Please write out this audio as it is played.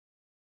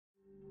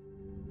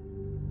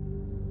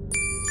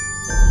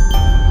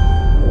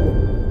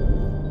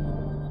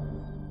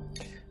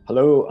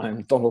Hello,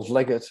 I'm Donald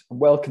Leggett, and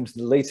welcome to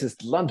the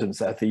latest London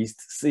South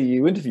East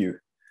CEO interview.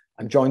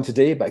 I'm joined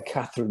today by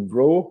Katherine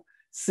Roe,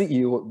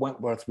 CEO at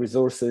Wentworth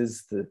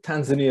Resources, the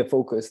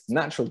Tanzania-focused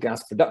natural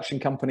gas production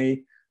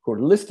company, who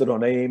are listed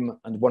on AIM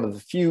and one of the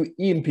few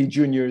E&P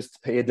juniors to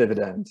pay a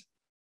dividend.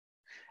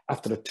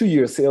 After a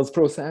 2-year sales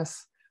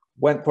process,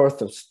 Wentworth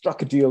have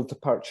struck a deal to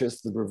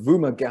purchase the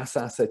Ruvuma gas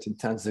asset in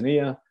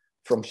Tanzania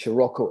from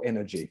Scirocco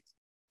Energy.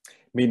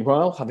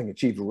 Meanwhile, having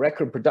achieved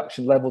record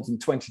production levels in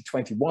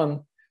 2021,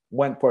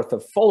 Wentworth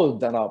have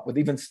followed that up with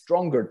even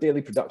stronger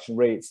daily production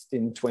rates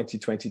in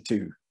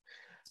 2022.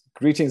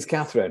 Greetings,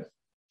 Katherine.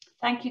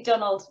 Thank you,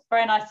 Donald.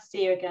 Very nice to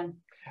see you again.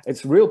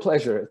 It's a real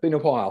pleasure. It's been a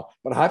while,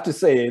 but I have to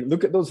say,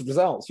 look at those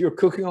results. You're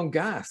cooking on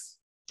gas.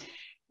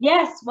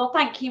 Yes, well,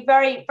 thank you.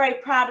 Very, very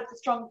proud of the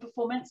strong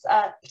performance,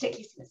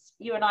 particularly since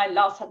you and I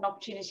last had an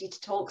opportunity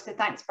to talk. So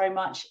thanks very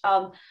much.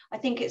 I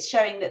think it's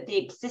showing that the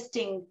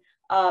existing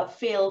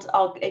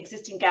our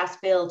existing gas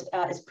field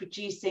is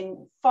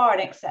producing far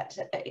in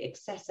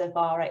excess of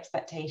our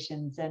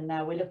expectations, and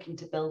we're looking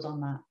to build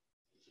on that.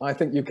 I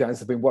think you guys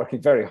have been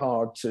working very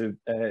hard to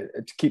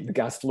keep the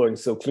gas flowing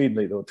so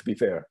cleanly, though, to be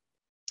fair.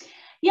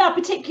 Yeah,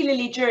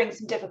 particularly during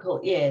some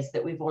difficult years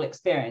that we've all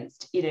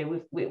experienced. You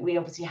know, we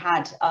obviously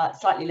had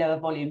slightly lower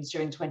volumes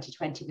during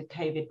 2020 with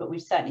COVID, but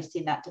we've certainly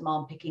seen that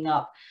demand picking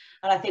up.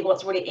 And I think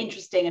what's really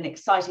interesting and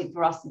exciting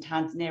for us in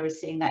Tanzania is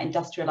seeing that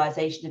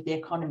industrialization of the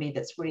economy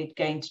that's really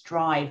going to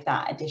drive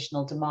that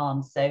additional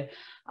demand. So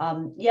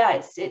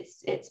yeah,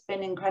 it's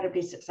been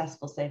incredibly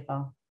successful so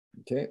far.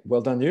 Okay,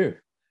 well done you.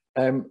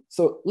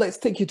 So let's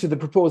take you to the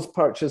proposed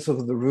purchase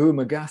of the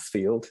Ruvuma gas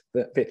field,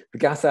 the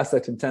gas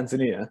asset in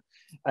Tanzania.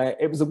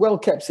 It was a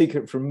well-kept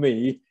secret from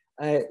me,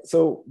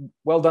 so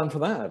well done for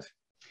that.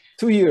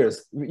 2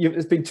 years.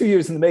 It's been 2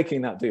 years in the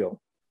making, that deal.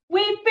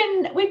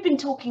 We've been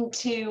talking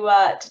to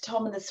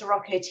Tom and the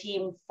Scirocco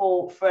team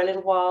for a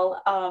little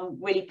while.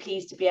 Really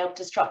pleased to be able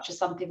to structure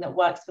something that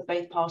works for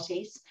both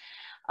parties.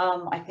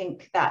 I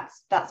think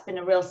that's been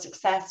a real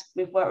success.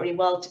 We've worked really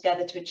well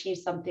together to achieve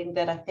something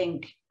that I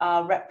think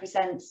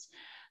represents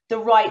the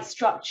right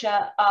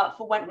structure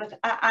for Wentworth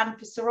and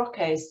for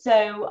Scirocco.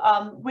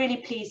 So really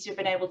pleased to have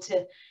been able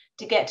to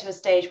get to a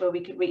stage where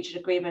we could reach an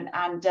agreement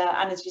and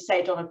as you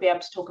say, Donald, be able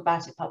to talk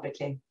about it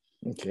publicly.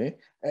 Okay,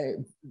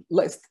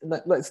 let's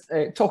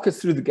talk us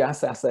through the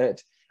gas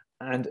asset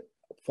and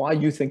why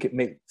you think it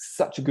makes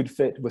such a good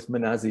fit with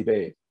Mnazi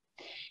Bay.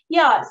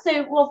 Yeah,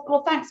 so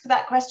well, thanks for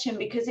that question,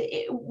 because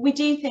we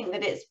do think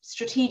that it's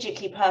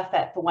strategically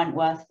perfect for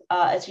Wentworth.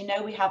 As you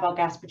know, we have our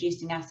gas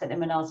producing asset in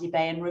Mnazi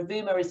Bay, and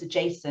Ruvuma is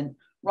adjacent,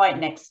 right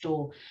next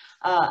door,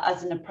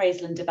 as an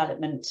appraisal and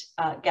development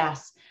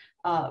gas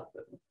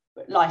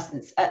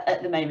license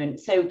at the moment.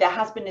 So there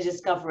has been a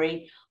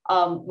discovery.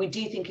 We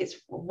do think it's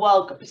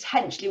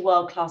potentially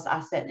world-class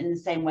asset in the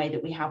same way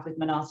that we have with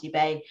Mnazi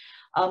Bay.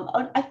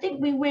 I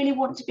think we really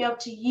want to be able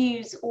to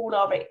use all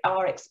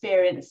our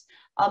experience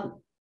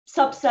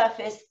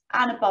subsurface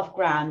and above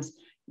ground,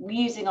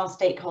 using our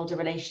stakeholder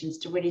relations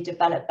to really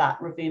develop that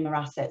Ruvuma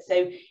asset.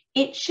 So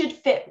it should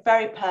fit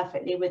very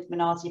perfectly with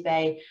Mnazi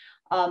Bay.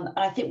 And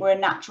I think we're a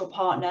natural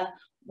partner.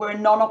 We're a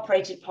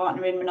non-operated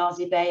partner in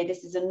Mnazi Bay.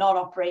 This is a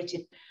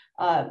non-operated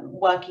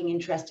working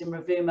interest in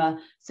Ruvuma.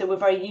 So we're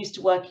very used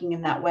to working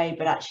in that way,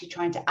 but actually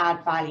trying to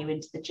add value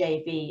into the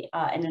JV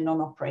in a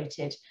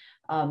non-operated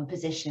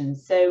position.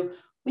 So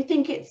we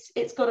think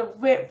it's got a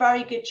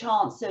very good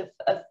chance of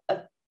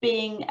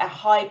being a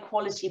high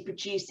quality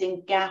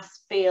producing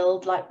gas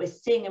field like we're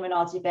seeing in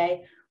Mnazi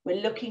Bay.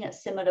 We're looking at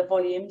similar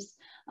volumes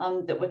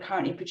that we're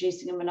currently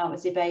producing in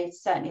Mnazi Bay,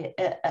 certainly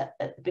at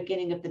the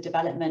beginning of the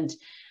development.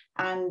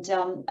 And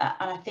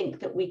I think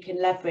that we can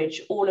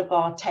leverage all of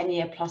our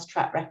 10-year plus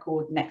track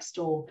record next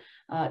door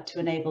to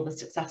enable the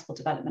successful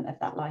development of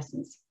that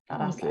license.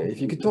 Okay, if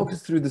you could talk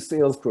us through the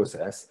sales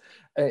process.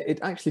 It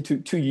actually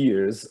took 2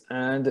 years,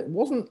 and it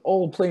wasn't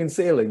all plain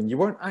sailing. You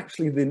weren't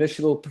actually the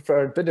initial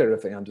preferred bidder,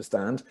 if I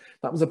understand.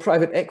 That was a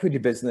private equity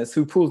business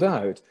who pulled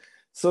out.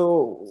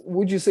 So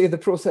would you say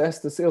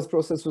the sales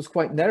process was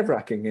quite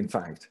nerve-wracking, in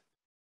fact?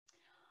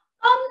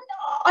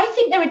 I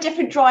think there are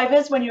different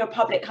drivers when you're a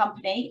public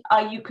company.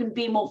 You can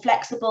be more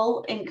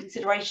flexible in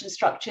consideration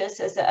structures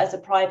as a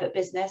private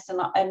business,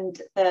 and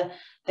the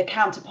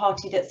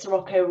counterparty that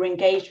Scirocco were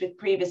engaged with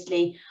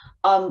previously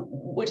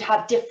would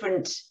have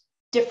different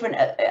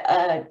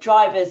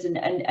drivers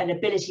and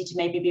ability to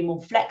maybe be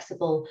more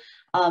flexible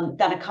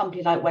than a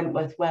company like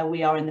Wentworth, where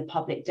we are in the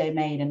public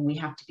domain and we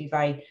have to be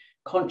very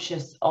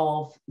conscious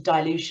of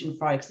dilution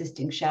for our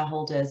existing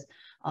shareholders,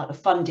 the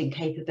funding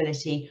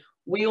capability.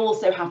 We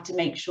also have to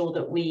make sure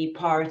that we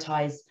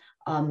prioritise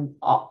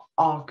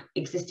our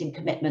existing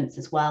commitments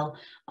as well.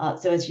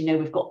 So as you know,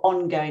 we've got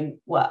ongoing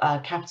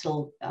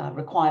capital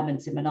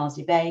requirements in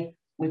Mnazi Bay.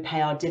 We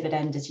pay our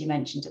dividend, as you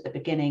mentioned at the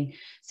beginning.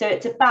 So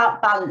it's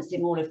about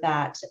balancing all of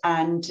that.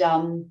 And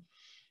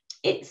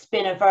it's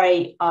been a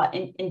very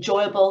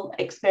enjoyable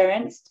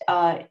experience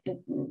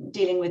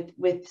dealing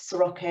with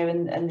Scirocco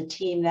and the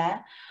team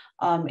there.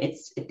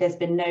 There's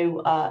been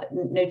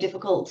no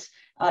difficult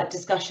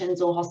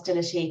discussions or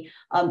hostility,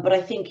 but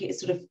I think it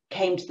sort of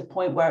came to the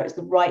point where it was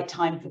the right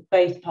time for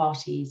both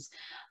parties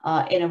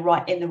in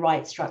the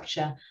right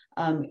structure,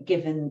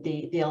 given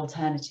the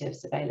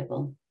alternatives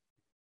available.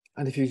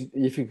 And if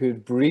you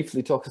could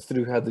briefly talk us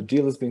through how the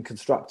deal has been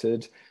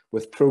constructed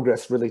with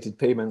progress-related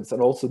payments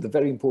and also the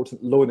very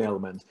important loan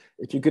element,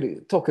 if you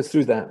could talk us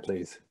through that,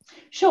 please.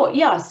 Sure.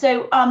 Yeah.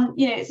 So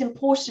it's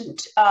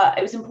important.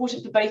 It was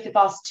important for both of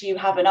us to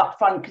have an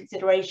upfront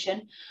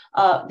consideration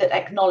that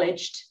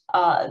acknowledged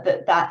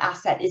that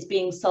asset is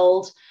being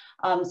sold.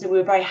 So we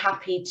were very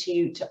happy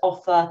to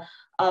offer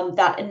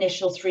that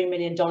initial $3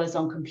 million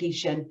on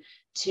completion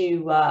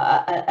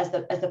as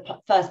the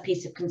first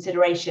piece of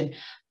consideration.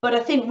 But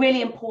I think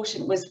really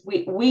important was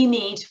we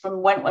need,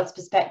 from Wentworth's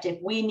perspective,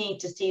 we need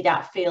to see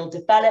that field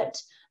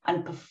developed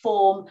and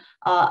perform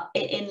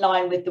in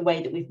line with the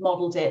way that we've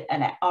modelled it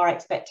and our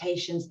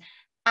expectations.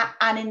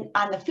 And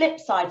the flip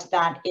side to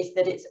that is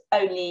that it's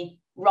only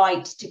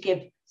right to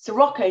give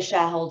Scirocco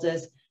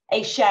shareholders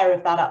a share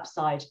of that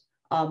upside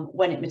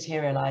when it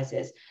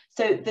materialises.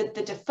 So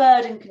the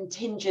deferred and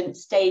contingent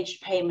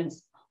staged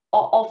payments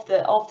of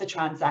the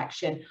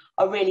transaction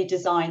are really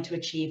designed to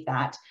achieve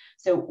that.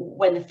 So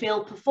when the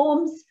field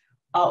performs,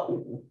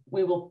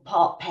 we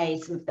will pay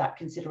some of that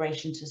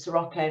consideration to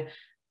Scirocco,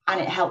 and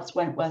it helps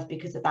Wentworth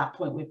because at that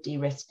point we've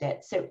de-risked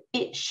it. So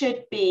it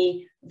should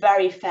be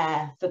very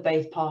fair for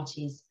both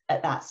parties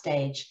at that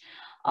stage.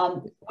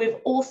 We've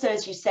also,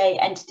 as you say,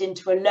 entered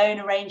into a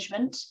loan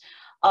arrangement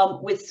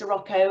with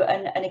Scirocco,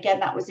 and again,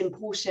 that was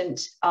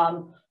important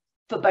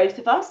for both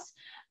of us.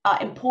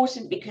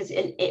 Important because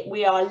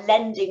we are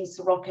lending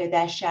Scirocco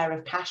their share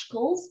of cash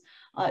calls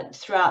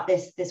throughout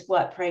this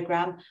work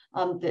program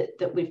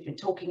that we've been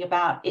talking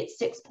about.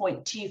 It's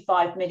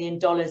 $6.25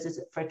 million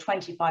for a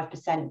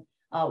 25%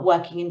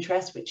 working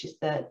interest, which is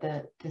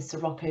the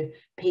Scirocco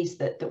piece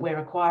that we're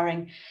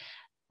acquiring.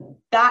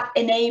 That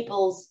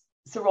enables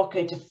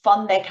Scirocco to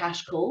fund their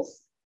cash calls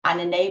and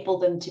enable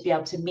them to be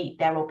able to meet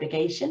their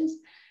obligations.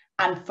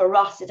 And for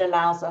us, it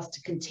allows us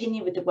to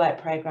continue with the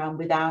work program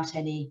without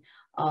any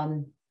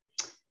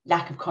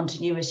lack of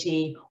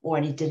continuity or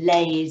any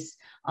delays.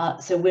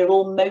 So we're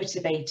all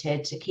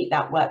motivated to keep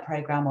that work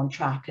program on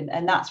track.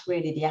 And that's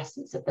really the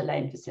essence of the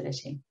loan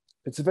facility.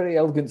 It's a very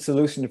elegant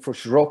solution for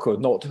Scirocco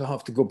not to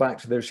have to go back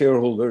to their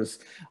shareholders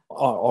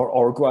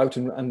or go out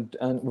and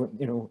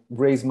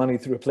raise money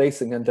through a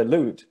placing and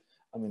dilute.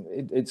 I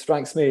mean, it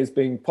strikes me as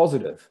being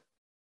positive.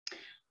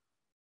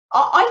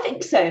 I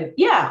think so.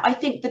 Yeah, I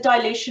think the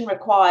dilution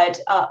required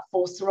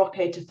for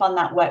Scirocco to fund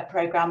that work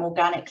program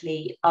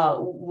organically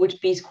would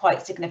be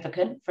quite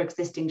significant for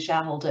existing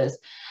shareholders.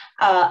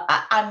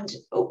 And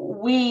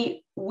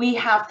we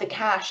have the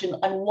cash and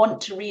want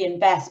to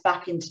reinvest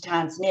back into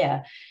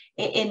Tanzania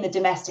in the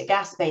domestic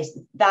gas space.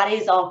 That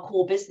is our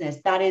core business.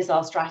 That is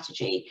our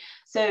strategy.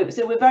 So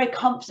we're very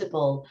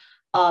comfortable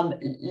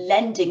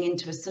lending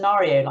into a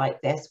scenario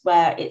like this,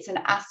 where it's an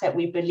asset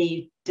we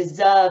believe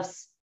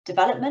deserves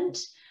development,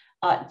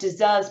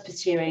 deserves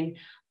pursuing,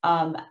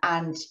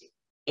 and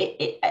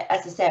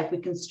as I said, if we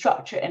can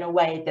structure it in a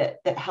way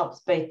that helps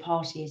both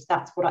parties,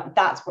 that's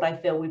what I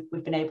feel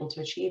we've been able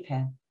to achieve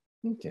here.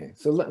 Okay,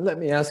 so let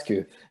me ask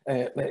you,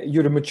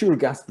 you're a mature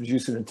gas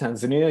producer in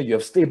Tanzania, you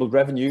have stable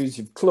revenues,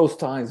 you've close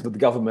ties with the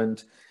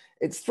government.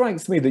 It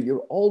strikes me that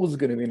you're always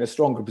going to be in a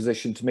stronger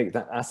position to make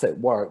that asset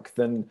work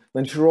than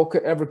Scirocco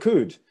ever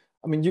could.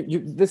 I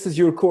mean, this is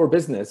your core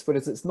business, but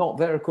it's not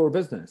their core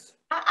business.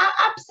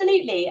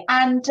 Absolutely,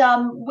 and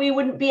we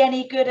wouldn't be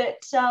any good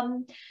at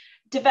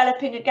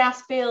developing a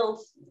gas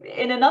field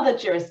in another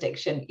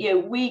jurisdiction.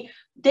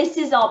 This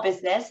is our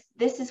business.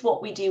 This is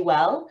what we do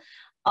well.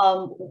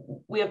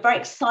 We are very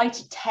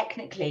excited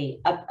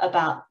technically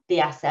about the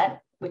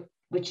asset,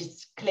 which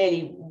is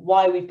clearly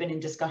why we've been in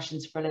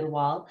discussions for a little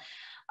while.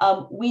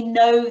 We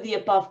know the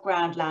above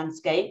ground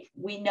landscape.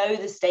 We know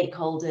the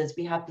stakeholders.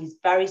 We have these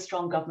very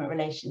strong government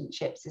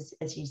relationships,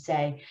 as you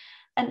say,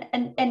 and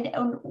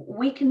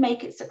we can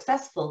make it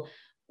successful.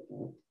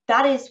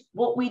 That is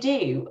what we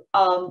do.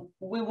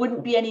 We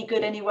wouldn't be any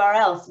good anywhere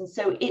else. And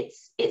so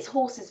it's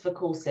horses for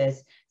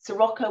courses.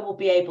 Scirocco will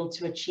be able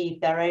to achieve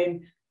their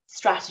own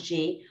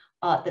strategy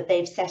that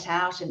they've set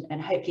out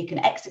and hopefully can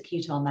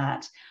execute on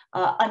that.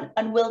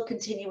 And we'll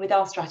continue with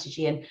our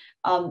strategy.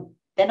 And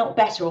they're not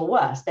better or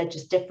worse, they're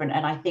just different.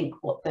 And I think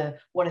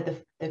one of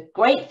the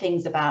great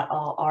things about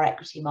our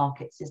equity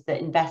markets is that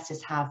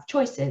investors have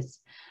choices,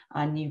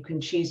 and you can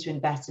choose to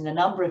invest in a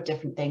number of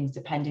different things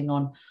depending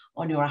on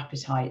your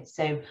appetite.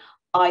 So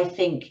I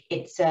think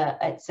it's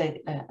a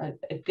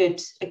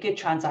good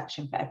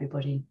transaction for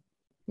everybody.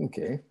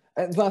 Okay,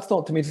 and that's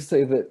not to me to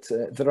say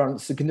that there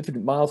aren't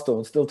significant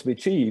milestones still to be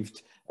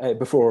achieved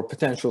before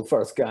potential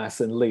first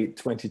gas in late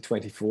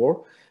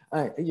 2024.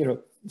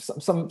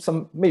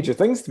 Some major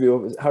things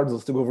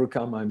hurdles to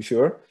overcome, I'm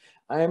sure.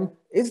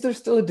 Is there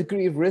still a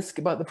degree of risk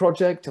about the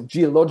project, of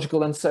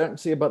geological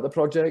uncertainty about the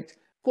project?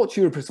 What's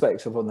your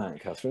perspective on that,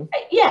 Katherine?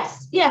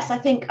 Yes, I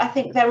think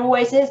there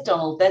always is,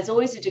 Donald. There's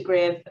always a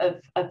degree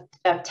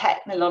of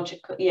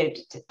technological,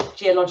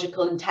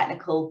 geological and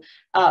technical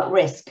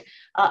risk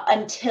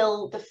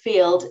until the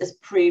field has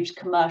proved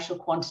commercial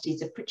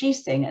quantities of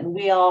producing, and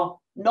we are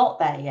not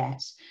there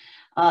yet.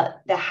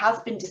 There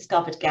has been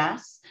discovered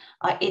gas.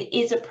 It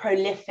is a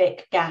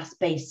prolific gas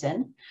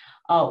basin.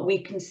 We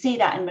can see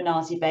that in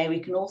Mnazi Bay. We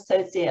can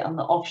also see it on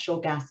the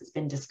offshore gas that's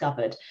been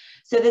discovered.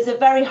 So there's a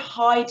very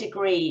high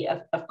degree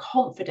of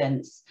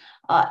confidence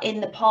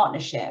in the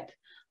partnership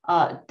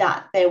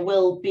that there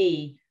will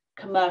be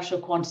commercial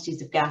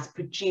quantities of gas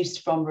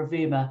produced from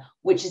Ruvuma,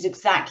 which is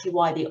exactly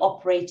why the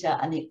operator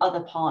and the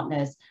other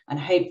partners, and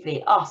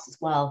hopefully us as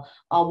well,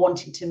 are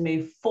wanting to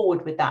move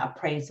forward with that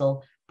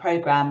appraisal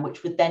program,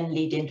 which would then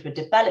lead into a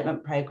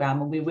development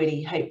program. And we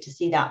really hope to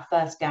see that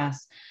first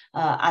gas,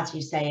 as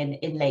you say,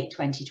 in late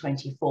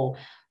 2024.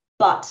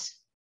 But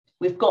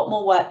we've got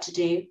more work to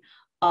do.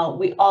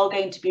 We are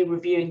going to be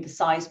reviewing the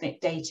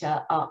seismic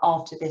data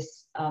after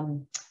this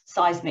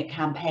seismic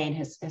campaign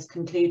has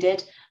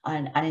concluded,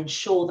 and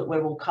ensure that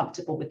we're all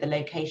comfortable with the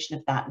location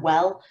of that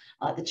well,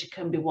 the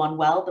Chikumbui-1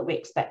 well that we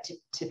expect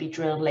to be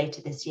drilled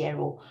later this year,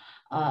 or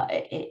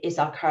is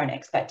our current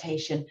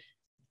expectation.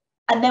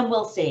 And then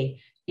we'll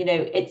see.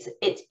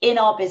 It's in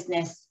our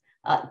business.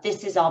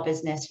 This is our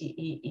business.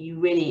 You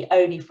really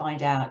only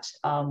find out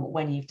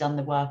when you've done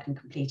the work and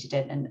completed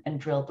it and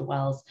drilled the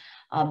wells.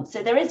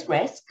 So there is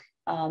risk,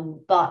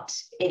 but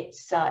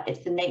it's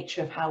the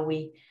nature of how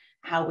we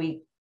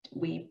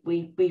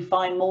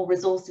find more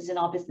resources in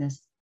our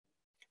business.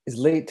 Is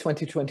late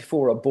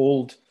 2024 a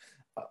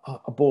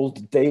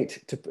bold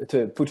date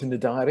to put in the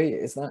diary?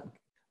 Is that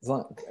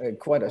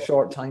quite a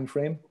short time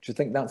frame? Do you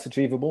think that's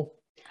achievable?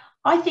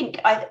 I think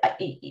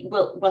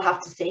we'll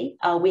have to see.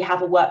 We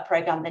have a work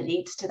program that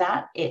leads to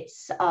that.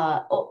 It's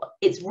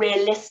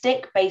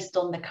realistic based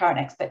on the current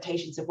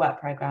expectations of work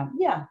program.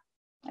 Yeah,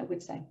 I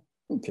would say.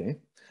 Okay.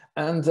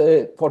 And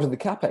what are the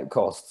CapEx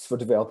costs for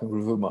developing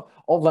Ruvuma?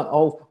 All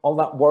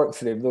that work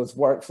through those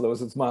workflows,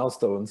 those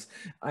milestones.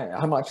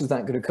 How much is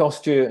that going to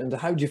cost you, and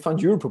how do you fund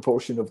your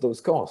proportion of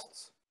those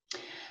costs?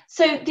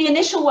 So the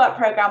initial work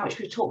program, which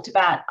we've talked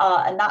about,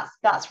 and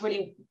that's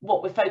really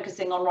what we're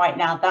focusing on right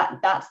now.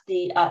 That's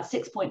the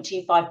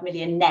 6.25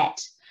 million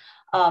net,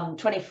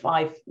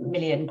 25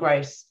 million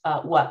gross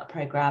work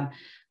program,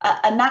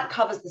 and that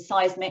covers the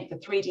seismic, the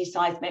 3D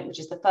seismic,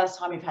 which is the first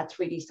time we've had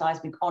 3D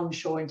seismic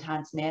onshore in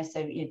Tanzania.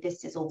 So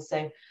this is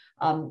also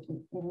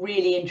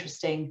really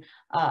interesting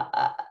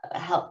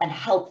and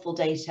helpful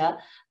data.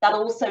 That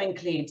also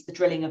includes the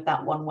drilling of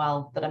that one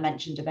well that I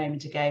mentioned a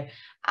moment ago.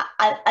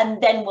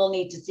 And then we'll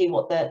need to see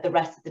what the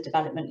rest of the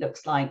development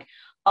looks like.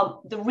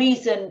 The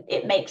reason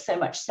it makes so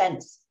much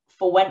sense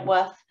for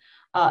Wentworth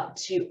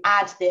to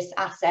add this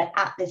asset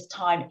at this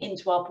time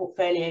into our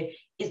portfolio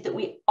is that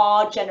we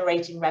are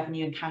generating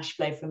revenue and cash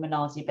flow from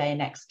Mnazi Bay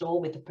next door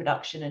with the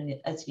production. And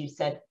as you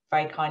said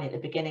very kindly at the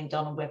beginning,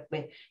 Donald,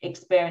 we're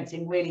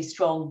experiencing really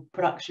strong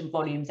production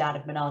volumes out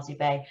of Mnazi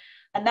Bay.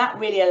 And that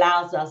really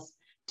allows us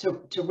to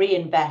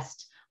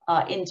reinvest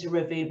into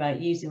Ruvuma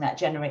using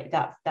that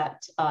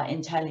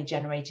internally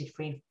generated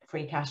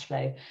free cash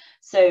flow.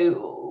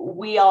 So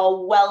we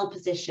are well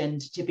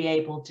positioned to be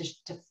able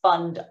to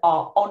fund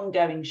our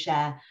ongoing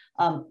share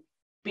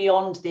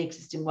beyond the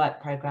existing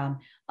work program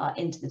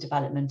into the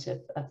development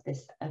of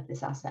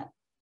this asset.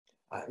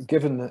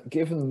 Given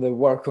the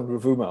work on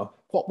Ruvuma,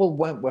 what will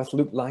Wentworth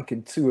look like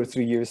in 2 or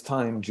 3 years'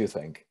 time, do you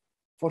think?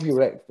 What are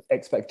your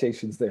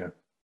expectations there?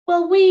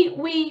 Well, we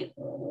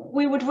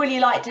would really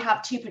like to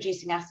have 2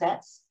 producing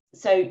assets.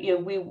 So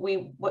we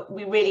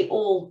really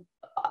all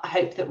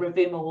hope that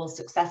Ruvuma will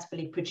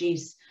successfully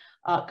produce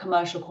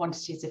commercial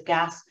quantities of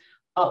gas.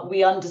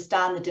 We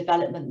understand the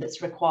development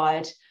that's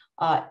required.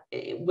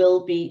 There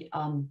will be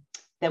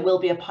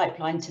a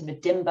pipeline to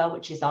Madimba,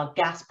 which is our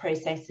gas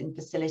processing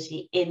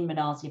facility in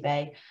Mnazi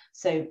Bay.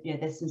 So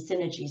there's some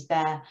synergies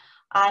there.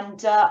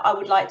 And I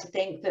would like to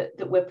think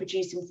that we're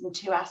producing from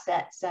 2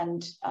 assets,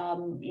 and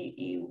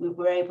we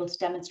were able to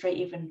demonstrate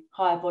even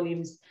higher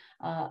volumes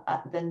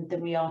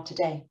than we are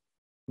today.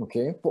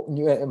 Okay,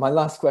 my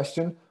last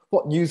question,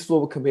 what news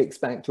flow can we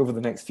expect over the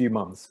next few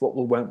months? What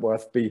will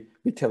Wentworth be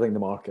telling the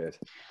market?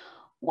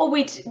 Well,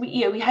 we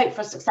hope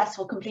for a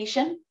successful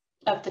completion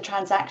of the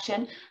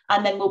transaction,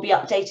 and then we'll be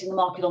updating the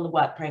market on the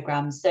work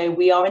program. So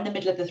we are in the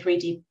middle of the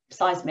 3D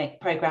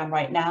seismic program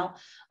right now.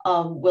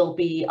 We'll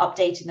be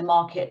updating the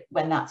market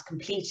when that's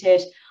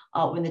completed,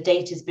 when the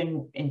data has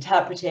been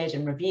interpreted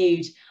and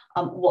reviewed,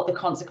 what the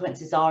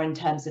consequences are in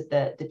terms of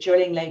the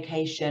drilling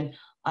location,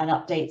 and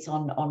updates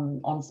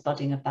on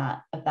spudding of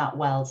that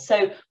well.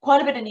 So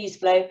quite a bit of news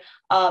flow,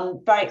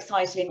 very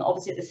exciting.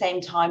 Obviously, at the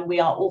same time, we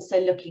are also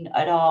looking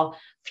at our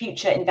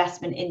future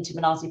investment into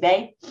Mnazi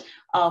Bay,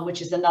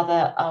 which is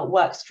another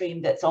work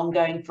stream that's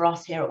ongoing for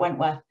us here at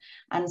Wentworth.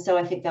 And so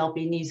I think there'll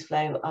be news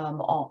flow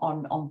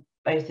on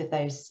both of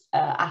those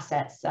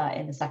assets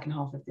in the second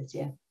half of this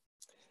year.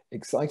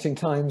 Exciting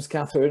times,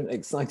 Catherine,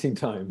 exciting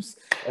times.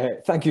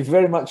 Thank you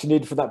very much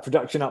indeed for that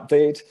production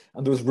update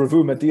and those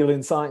Ruvuma deal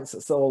insights.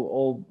 It's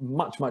all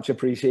much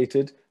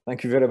appreciated.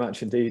 Thank you very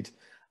much indeed.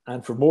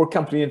 And for more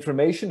company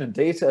information and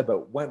data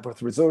about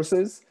Wentworth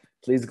Resources,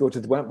 please go to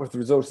the Wentworth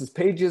Resources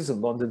pages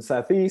in London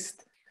South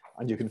East,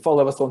 and you can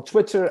follow us on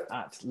Twitter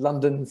at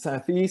London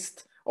South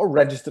East, or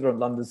register on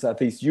London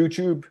South East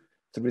YouTube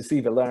to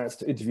receive alerts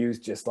to interviews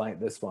just like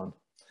this one.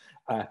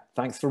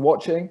 Thanks for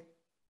watching.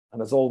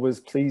 And as always,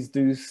 please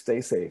do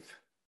stay safe.